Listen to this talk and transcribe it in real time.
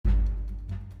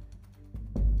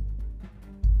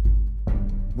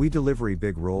We deliver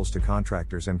big rolls to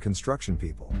contractors and construction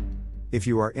people. If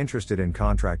you are interested in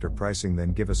contractor pricing,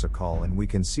 then give us a call and we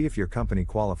can see if your company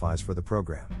qualifies for the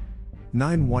program.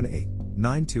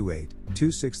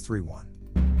 918-928-2631.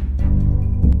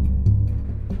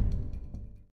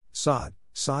 sod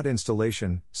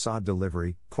installation, sod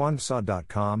delivery,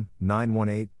 quantumsod.com,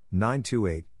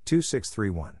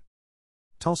 918-928-2631.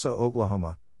 Tulsa,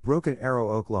 Oklahoma, Broken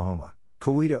Arrow, Oklahoma,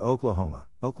 Coweta, Oklahoma,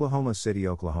 Oklahoma City,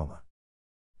 Oklahoma.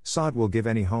 Sod will give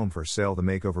any home for sale the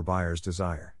makeover buyer's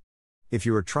desire. If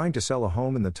you are trying to sell a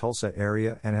home in the Tulsa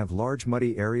area and have large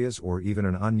muddy areas or even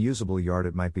an unusable yard,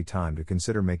 it might be time to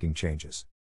consider making changes.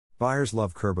 Buyers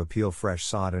love curb appeal. Fresh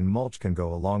sod and mulch can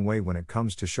go a long way when it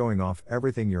comes to showing off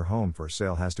everything your home for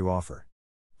sale has to offer.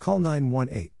 Call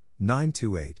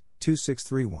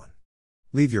 918-928-2631.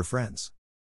 Leave your friends.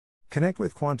 Connect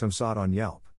with Quantum Sod on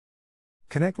Yelp.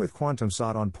 Connect with Quantum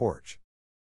Sod on Porch.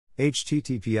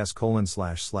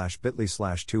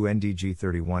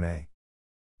 https://bit.ly/2ndg31a.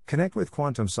 Connect with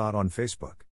Quantum Sod on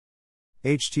Facebook.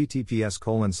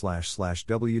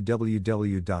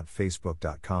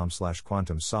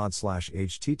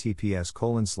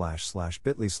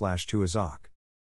 https://www.facebook.com/quantumsod/https://bit.ly/2azok.